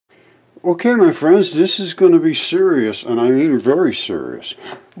Okay, my friends, this is going to be serious, and I mean very serious.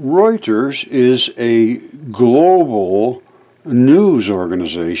 Reuters is a global news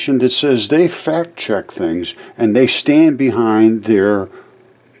organization that says they fact check things and they stand behind their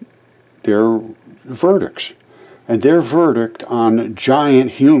verdicts. And their verdict on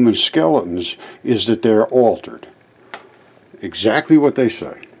giant human skeletons is that they're altered. Exactly what they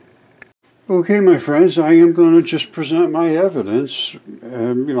say. Okay, my friends, I am going to just present my evidence,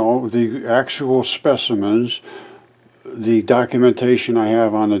 the actual specimens, the documentation I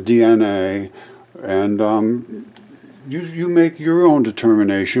have on the DNA, and you make your own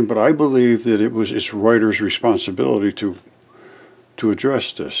determination, but I believe that it's Reuters' responsibility to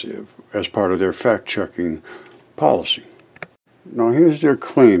address this as part of their fact-checking policy. Now here's their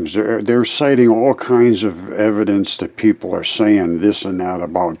claims. They're citing all kinds of evidence that people are saying this and that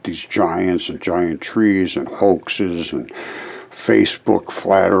about these giants and giant trees and hoaxes and Facebook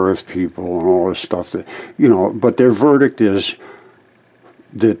flat earth people and all this stuff that, but their verdict is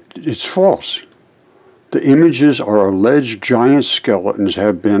that it's false. The images are alleged giant skeletons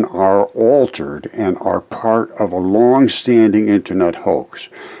are altered and are part of a long-standing internet hoax.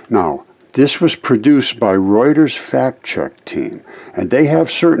 Now, this was produced by Reuters' fact-check team, and they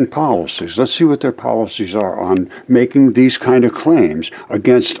have certain policies. Let's see what their policies are on making these kind of claims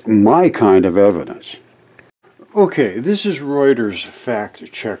against my kind of evidence. Okay, this is Reuters'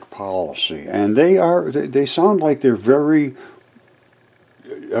 fact-check policy, and they sound like they're very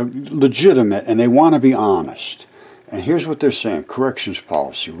legitimate, and they want to be honest. And here's what they're saying. Corrections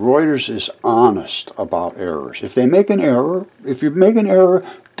policy. Reuters is honest about errors. If you make an error,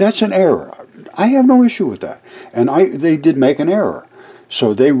 that's an error. I have no issue with that. And they did make an error.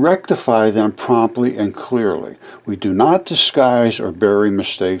 So they rectify them promptly and clearly. We do not disguise or bury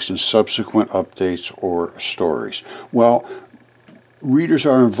mistakes in subsequent updates or stories. Well, readers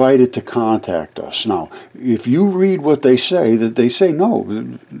are invited to contact us. Now, if you read what they say,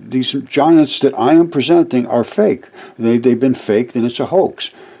 no, these giants that I am presenting are fake. They've been faked and it's a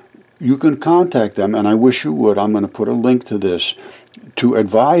hoax. You can contact them, and I wish you would. I'm going to put a link to this to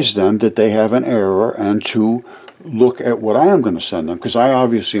advise them that they have an error and to look at what I am going to send them, because I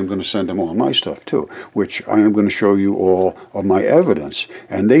obviously am going to send them all my stuff too, which I am going to show you all of my evidence.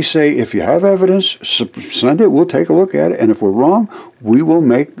 And they say, if you have evidence, send it, we'll take a look at it, and if we're wrong, we will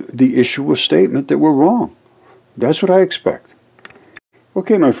issue a statement that we're wrong. That's what I expect.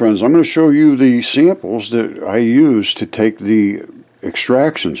 Okay, my friends, I'm going to show you the samples that I used to take the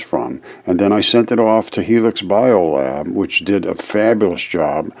extractions from, and then I sent it off to Helix Biolab, which did a fabulous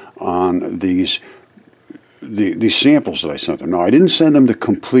job on these samples that I sent them. Now, I didn't send them the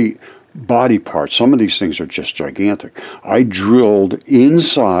complete body parts. Some of these things are just gigantic. I drilled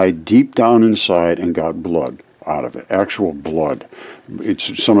inside, deep down inside, and got blood out of it, actual blood.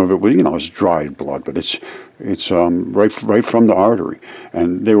 Some of it was, it's dried blood, but it's right from the artery.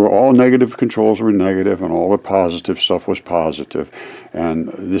 And they were all negative. Controls were negative, and all the positive stuff was positive. And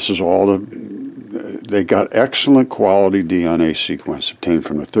this is all they got excellent quality DNA sequence obtained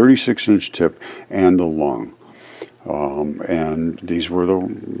from the 36-inch tip and the lung. And these were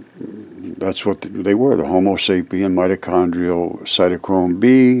that's what they were, the Homo sapien mitochondrial cytochrome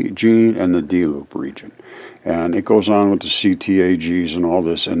B gene and the D-loop region. And it goes on with the CTAGs and all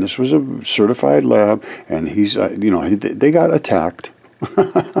this. And this was a certified lab, and they got attacked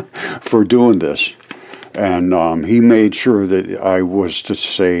for doing this. And he made sure that I was to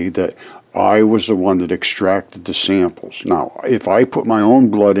say that I was the one that extracted the samples. Now, if I put my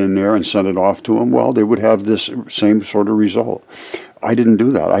own blood in there and sent it off to them, well, they would have this same sort of result. I didn't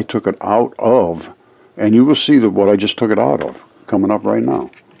do that. I took it out of, and you will see what I just took it out of coming up right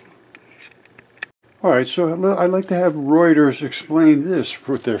now. All right, so I'd like to have Reuters explain this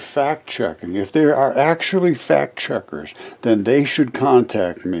with their fact-checking. If they are actually fact-checkers, then they should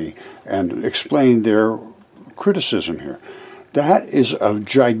contact me and explain their criticism here. That is a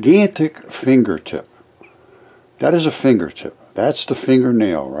gigantic fingertip. That is a fingertip. That's the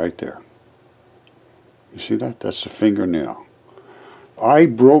fingernail right there. You see that? That's the fingernail. I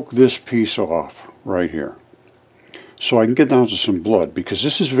broke this piece off right here, so I can get down to some blood, because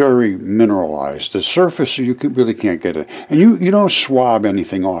this is very mineralized. The surface, you really can't get it. And you don't swab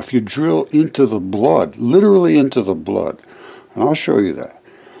anything off. You drill into the blood, literally into the blood. And I'll show you that.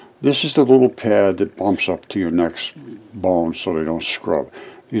 This is the little pad that bumps up to your next bone so they don't scrub.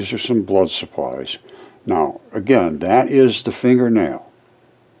 These are some blood supplies. Now, again, that is the fingernail.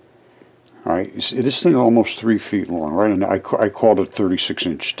 All right, this thing is almost 3 feet long, right? And I called it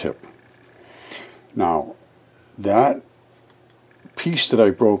 36-inch tip. Now, that piece that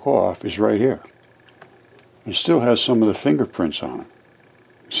I broke off is right here. It still has some of the fingerprints on it.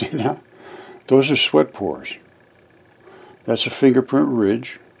 See that? Those are sweat pores. That's a fingerprint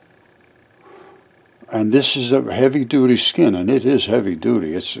ridge. And this is a heavy-duty skin, and it is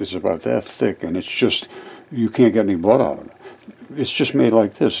heavy-duty. It's about that thick, and it's just, you can't get any blood out of it. It's just made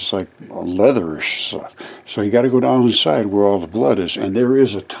like this. It's like a leatherish stuff. So you got to go down inside where all the blood is, and there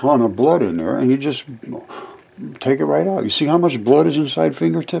is a ton of blood in there, and you just take it right out. You see how much blood is inside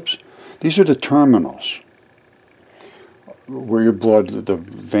fingertips? These are the terminals where your blood, the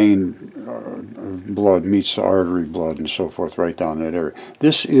vein blood meets the artery blood and so forth, right down that area.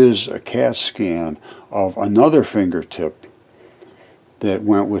 This is a CAT scan of another fingertip that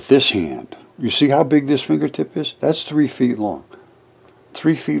went with this hand. You see how big this fingertip is? That's 3 feet long.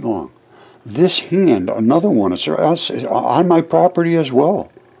 3 feet long. This hand, another one, it's on my property as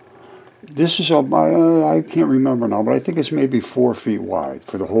well. This is, I can't remember now, but I think it's maybe 4 feet wide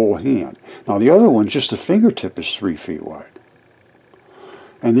for the whole hand. Now the other one, just the fingertip, is 3 feet wide.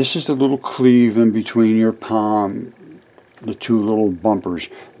 And this is the little cleave in between your palm, the two little bumpers.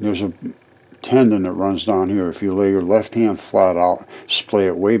 And there's a tendon that runs down here. If you lay your left hand flat out, splay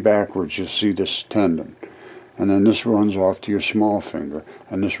it way backwards, you'll see this tendon. And then this runs off to your small finger,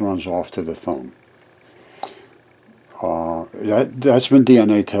 and this runs off to the thumb. That's been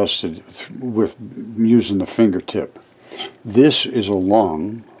DNA tested with using the fingertip. This is a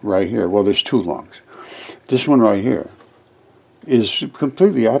lung right here. Well, there's 2 lungs. This one right here is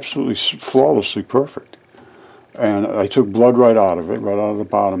completely, absolutely, flawlessly perfect. And I took blood right out of it, right out of the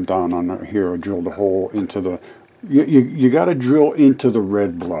bottom down on here. I drilled a hole into the, you got to drill into the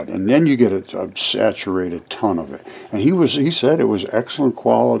red blood, and then you get a saturated ton of it. And he said it was excellent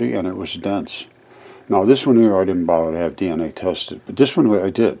quality and it was dense. Now this one here I didn't bother to have DNA tested, but this one I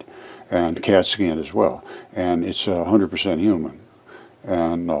did, and CAT scanned as well. And it's 100% human.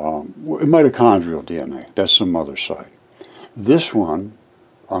 And mitochondrial DNA, that's the mother side. This one,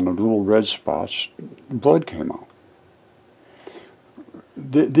 on the little red spots, blood came out.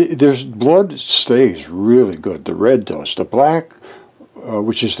 There's blood stays really good. The red does. The black,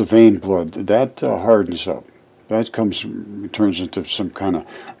 which is the vein blood, that hardens up. That turns into some kind of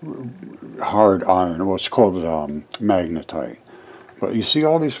hard iron, what's called magnetite. But you see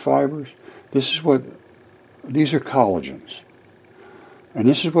all these fibers? These are collagens. And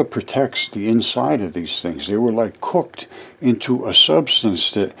this is what protects the inside of these things. They were like cooked into a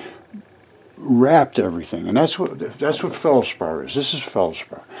substance that wrapped everything. And that's what feldspar is. This is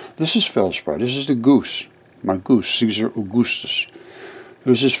feldspar. This is feldspar. This is the goose. My goose, Caesar Augustus.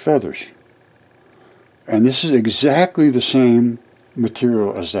 There's his feathers. And this is exactly the same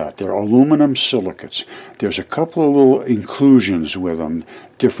material as that. They're aluminum silicates. There's a couple of little inclusions with them,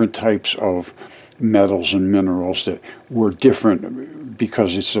 different types of metals and minerals that were different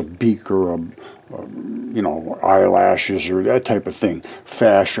because it's a beak or eyelashes or that type of thing.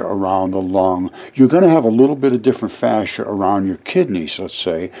 Fascia around the lung. You're going to have a little bit of different fascia around your kidneys, let's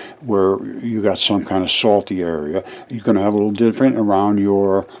say, where you got some kind of salty area. You're going to have a little different around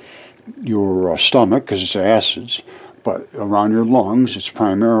your stomach because it's acids, but around your lungs it's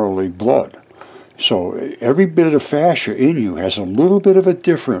primarily blood. So every bit of fascia in you has a little bit of a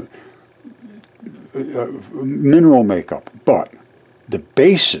different mineral makeup, but the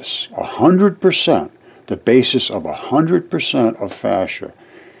basis, 100%, the basis of 100% of fascia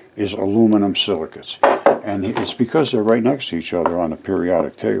is aluminum silicates. And it's because they're right next to each other on the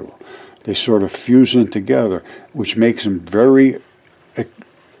periodic table. They sort of fuse in together, which makes them very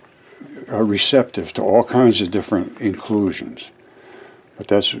receptive to all kinds of different inclusions. But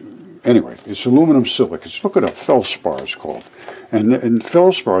that's, anyway, it's aluminum silicates. Look it up, feldspar it's called. And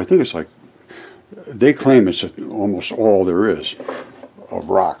feldspar, I think it's like, they claim it's almost all there is of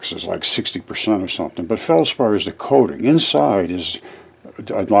rocks, is like 60% or something. But feldspar is the coating. Inside is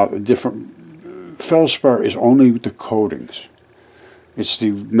a lot of different. Feldspar is only the coatings. It's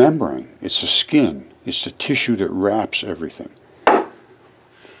the membrane. It's the skin. It's the tissue that wraps everything.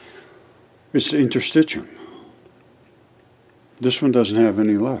 It's the interstitium. This one doesn't have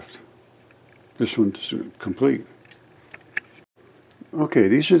any left. This one's complete. Okay,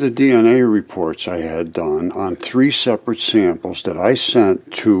 these are the DNA reports I had done on 3 separate samples that I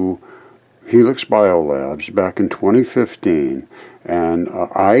sent to Helix Biolabs back in 2015. And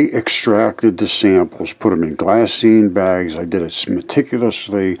I extracted the samples, put them in glassine bags. I did it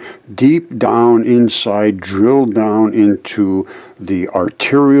meticulously, deep down inside, drilled down into the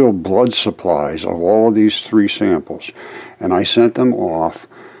arterial blood supplies of all of these 3 samples. And I sent them off,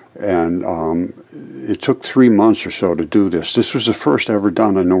 and it took 3 months or so to do this. This was the first ever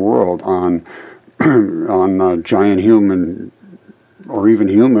done in the world on giant human, or even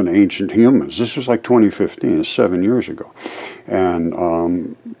ancient humans. This was like 2015, it's 7 years ago.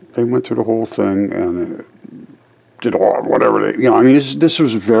 And They went through the whole thing and did all whatever they, I mean, this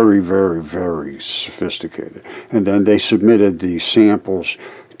was very, very, very sophisticated. And then they submitted the samples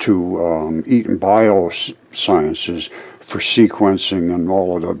to Eaton Biosciences for sequencing and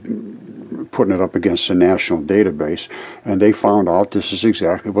all of the, putting it up against the national database, and they found out this is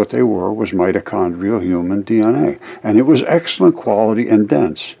exactly what they were, was mitochondrial human DNA. And it was excellent quality and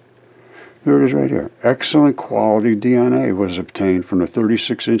dense. There it is right here. Excellent quality DNA was obtained from the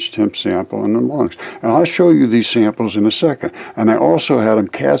 36-inch temp sample in the lungs. And I'll show you these samples in a second. And I also had them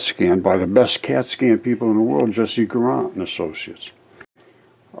CAT scanned by the best CAT scan people in the world, Jesse Garant and Associates.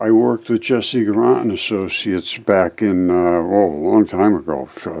 I worked with Jesse Garant and Associates back in, a long time ago,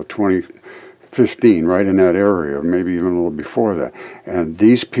 2015, right in that area, maybe even a little before that. And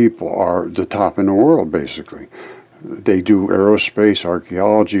these people are the top in the world, basically. They do aerospace,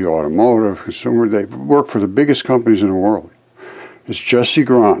 archaeology, automotive, consumer. They work for the biggest companies in the world. It's Jesse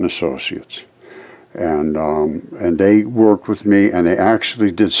Garant and Associates. And they worked with me, and they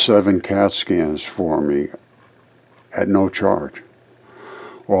actually did 7 CAT scans for me at no charge.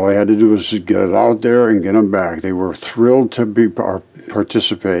 All I had to do was get it out there and get them back. They were thrilled to be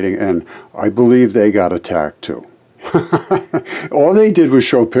participating, and I believe they got attacked too. All they did was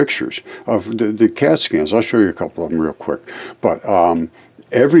show pictures of the CAT scans. I'll show you a couple of them real quick. But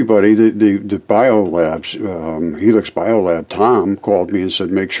everybody, the biolabs, Helix Biolab, Tom called me and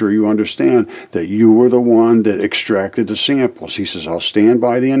said, make sure you understand that you were the one that extracted the samples. He says, I'll stand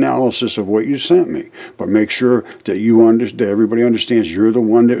by the analysis of what you sent me, but make sure that that everybody understands you're the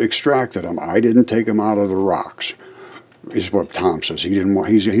one that extracted them. I didn't take them out of the rocks. Is what Tom says. He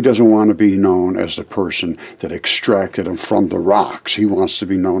doesn't want to be known as the person that extracted them from the rocks. He wants to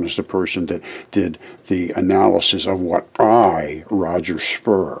be known as the person that did the analysis of what I, Roger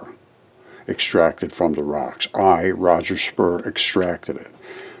Spur, extracted from the rocks. I, Roger Spur, extracted it.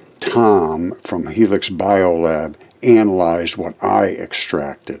 Tom from Helix Biolab analyzed what I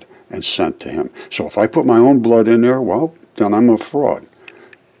extracted and sent to him. So if I put my own blood in there, well, then I'm a fraud.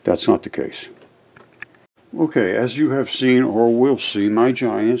 That's not the case. Okay, as you have seen or will see, my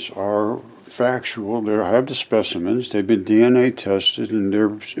giants are factual. I have the specimens. They've been DNA tested, and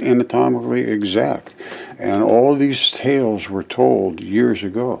they're anatomically exact. And all of these tales were told years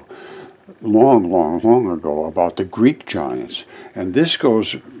ago, long, long, long ago, about the Greek giants. And this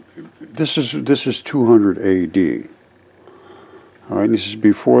is 200 AD. All right, this is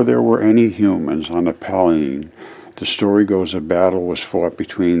before there were any humans on the Pallene. The story goes a battle was fought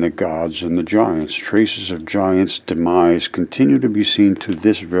between the gods and the giants. Traces of giants' demise continue to be seen to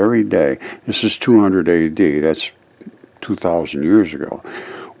this very day. This is 200 AD, that's 2,000 years ago.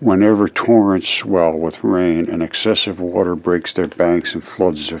 Whenever torrents swell with rain and excessive water breaks their banks and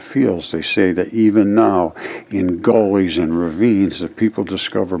floods their fields, they say that even now, in gullies and ravines, the people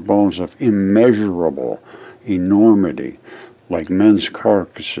discover bones of immeasurable enormity, like men's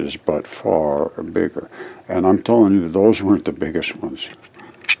carcasses, but far bigger. And I'm telling you, those weren't the biggest ones.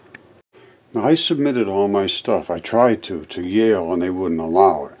 Now, I submitted all my stuff. I tried to Yale, and they wouldn't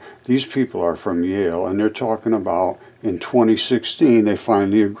allow it. These people are from Yale, and they're talking about, in 2016, they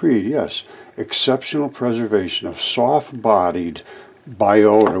finally agreed, yes, exceptional preservation of soft-bodied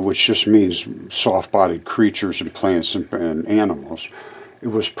biota, which just means soft-bodied creatures and plants and animals. It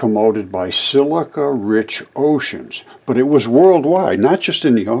was promoted by silica-rich oceans, but it was worldwide, not just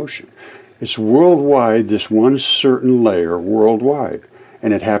in the ocean. It's worldwide, this one certain layer worldwide.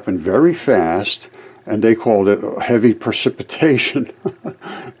 And it happened very fast, and they called it heavy precipitation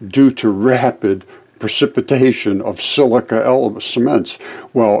due to rapid precipitation of silica cements.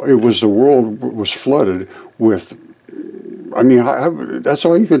 Well, the world was flooded with, I mean, that's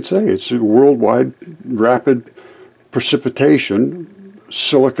all you can say. It's a worldwide rapid precipitation,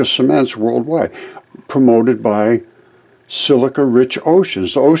 silica cements worldwide, promoted by silica-rich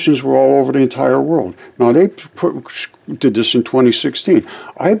oceans. The oceans were all over the entire world. Now, they did this in 2016.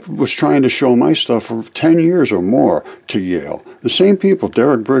 I was trying to show my stuff for 10 years or more to Yale. The same people,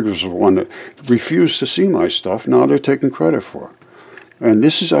 Derek Briggs was the one that refused to see my stuff. Now they're taking credit for it. And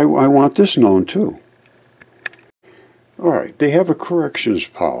this is, I want this known too. All right, they have a corrections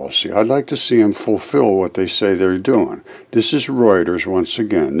policy. I'd like to see them fulfill what they say they're doing. This is Reuters once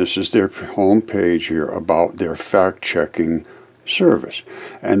again. This is their home page here about their fact-checking service.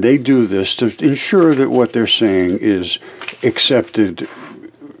 And they do this to ensure that what they're saying is accepted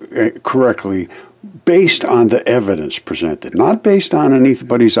correctly based on the evidence presented, not based on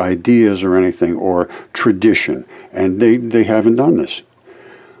anybody's ideas or anything or tradition. And they haven't done this.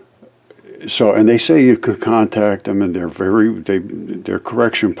 So, and they say you could contact them, and their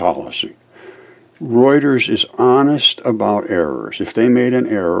correction policy Reuters is honest about errors. If they made an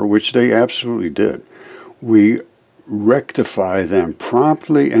error, which they absolutely did, we rectify them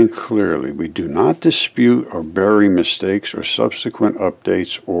promptly and clearly. We do not dispute or bury mistakes or subsequent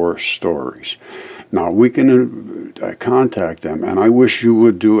updates or stories. Now, we can contact them, and I wish you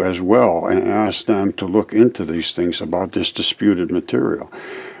would do as well, and ask them to look into these things about this disputed material.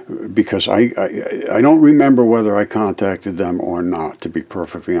 Because I don't remember whether I contacted them or not, to be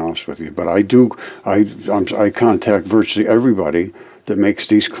perfectly honest with you. But I do. I contact virtually everybody that makes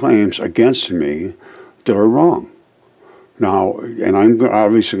these claims against me that are wrong. Now, and I'm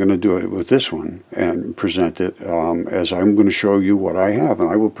obviously going to do it with this one and present it as I'm going to show you what I have. And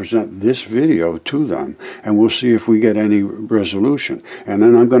I will present this video to them, and we'll see if we get any resolution. And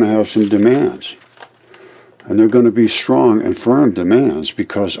then I'm going to have some demands. And they're going to be strong and firm demands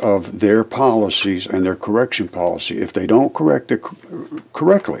because of their policies and their correction policy. If they don't correct it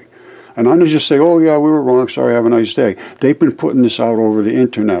correctly, and I'm going to just say, oh, yeah, we were wrong, sorry, have a nice day. They've been putting this out over the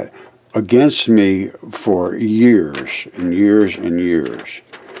internet against me for years and years and years.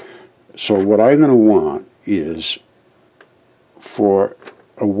 So what I'm going to want is for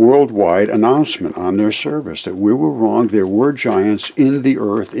a worldwide announcement on their service that we were wrong. There were giants in the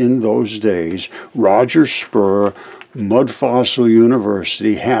earth in those days. Roger Spur, Mudfossil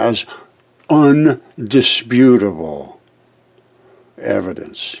University, has undisputable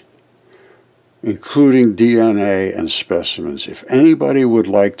evidence, including DNA and specimens. If anybody would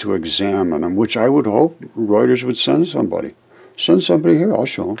like to examine them, which I would hope Reuters would send somebody here, I'll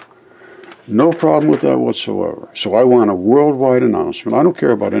show them. No problem with that whatsoever. So I want a worldwide announcement. I don't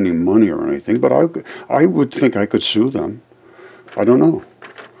care about any money or anything, but I would think I could sue them. I don't know.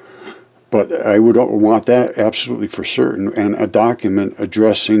 But I would want that absolutely for certain, and a document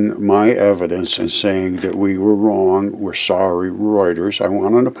addressing my evidence and saying that we were wrong, we're sorry, Reuters. I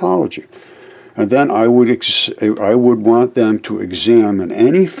want an apology. And then I would want them to examine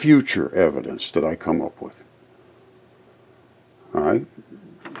any future evidence that I come up with. All right?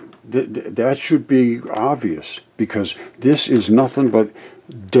 That should be obvious, because this is nothing but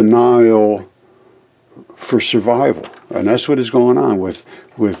denial for survival. And that's what is going on with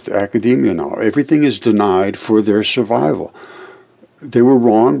academia now. Everything is denied for their survival. They were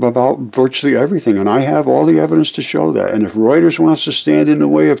wrong about virtually everything, and I have all the evidence to show that. And if Reuters wants to stand in the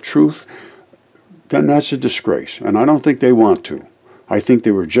way of truth, then that's a disgrace. And I don't think they want to. I think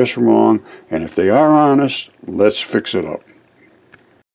they were just wrong, and if they are honest, let's fix it up.